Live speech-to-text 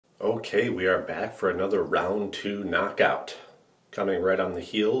Okay, we are back for another round 2 knockout. Coming right on the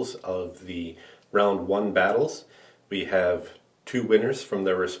heels of the round 1 battles, we have 2 winners from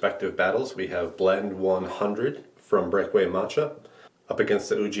their respective battles. We have Blend 100 from Breakaway Matcha up against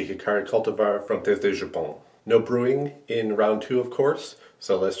the Uji-hikari cultivar from Thes Du Japon. No brewing in round 2, of course,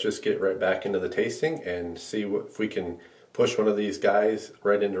 so let's just get right back into the tasting and see if we can push one of these guys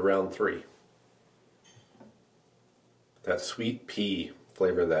right into round 3. That sweet pea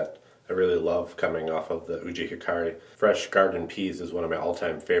flavor that I really love coming off of the Uji-hikari. Fresh garden peas is one of my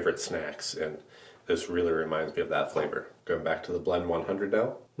all-time favorite snacks, and this really reminds me of that flavor. Going back to the Blend 100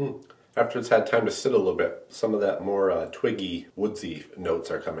 now. After it's had time to sit a little bit, some of that more twiggy, woodsy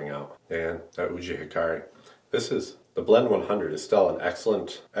notes are coming out. And that Uji-hikari. The Blend 100 is still an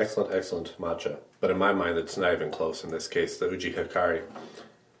excellent matcha. But in my mind, it's not even close in this case. The Uji-hikari,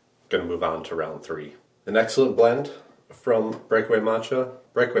 gonna move on to round 3. An excellent blend from Breakaway Matcha.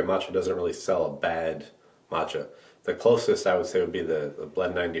 Breakaway Matcha doesn't really sell a bad matcha. The closest I would say would be the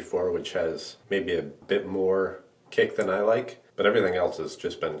Blend 94, which has maybe a bit more kick than I like, but everything else has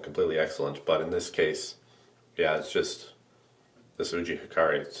just been completely excellent. But in this case, yeah, it's just, this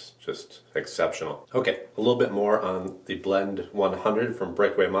Uji-hikari, it's just exceptional. Okay, a little bit more on the Blend 100 from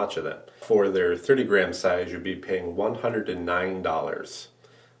Breakaway Matcha then. For their 30 gram size, you'd be paying $109.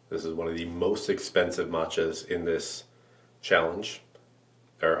 This is one of the most expensive matchas in this challenge.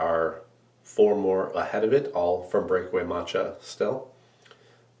 There are 4 more ahead of it, all from Breakaway Matcha still.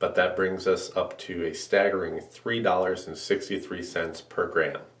 But that brings us up to a staggering $3.63 per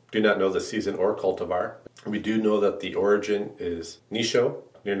gram. Do not know the season or cultivar. We do know that the origin is Nisho,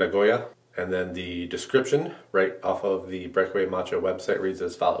 near Nagoya. And then the description right off of the Breakaway Matcha website reads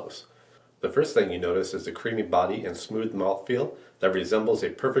as follows. The first thing you notice is the creamy body and smooth mouthfeel that resembles a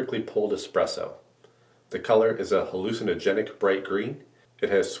perfectly pulled espresso. The color is a hallucinogenic bright green. It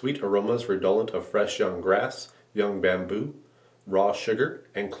has sweet aromas redolent of fresh young grass, young bamboo, raw sugar,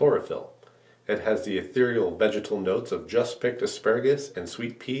 and chlorophyll. It has the ethereal vegetal notes of just picked asparagus and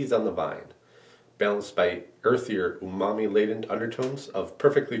sweet peas on the vine, balanced by earthier, umami-laden undertones of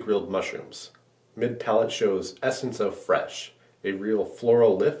perfectly grilled mushrooms. Mid-palate shows essence of fresh, a real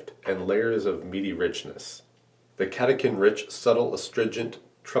floral lift, and layers of meaty richness. The catechin-rich, subtle, astringent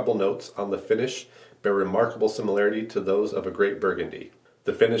treble notes on the finish bear remarkable similarity to those of a great Burgundy.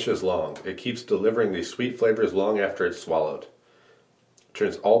 The finish is long. It keeps delivering these sweet flavors long after it's swallowed.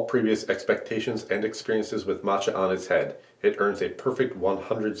 Turns all previous expectations and experiences with matcha on its head. It earns a perfect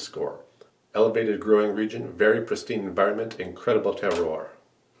 100 score. Elevated growing region, very pristine environment, incredible terroir.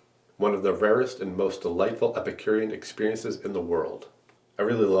 One of the rarest and most delightful Epicurean experiences in the world. I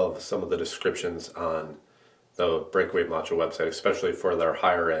really love some of the descriptions on the Breakaway Matcha website, especially for their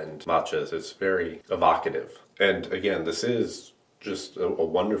higher end matchas. It's very evocative. And again, this is just a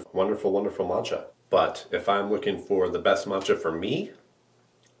wonderful matcha. But if I'm looking for the best matcha for me,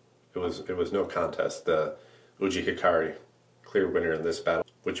 it was no contest. The Uji-hikari, clear winner in this battle,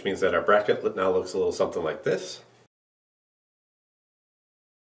 which means that our bracket now looks a little something like this.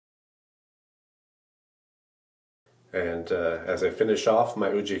 And as I finish off my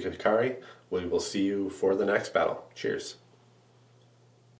Uji-hikari, we will see you for the next battle. Cheers.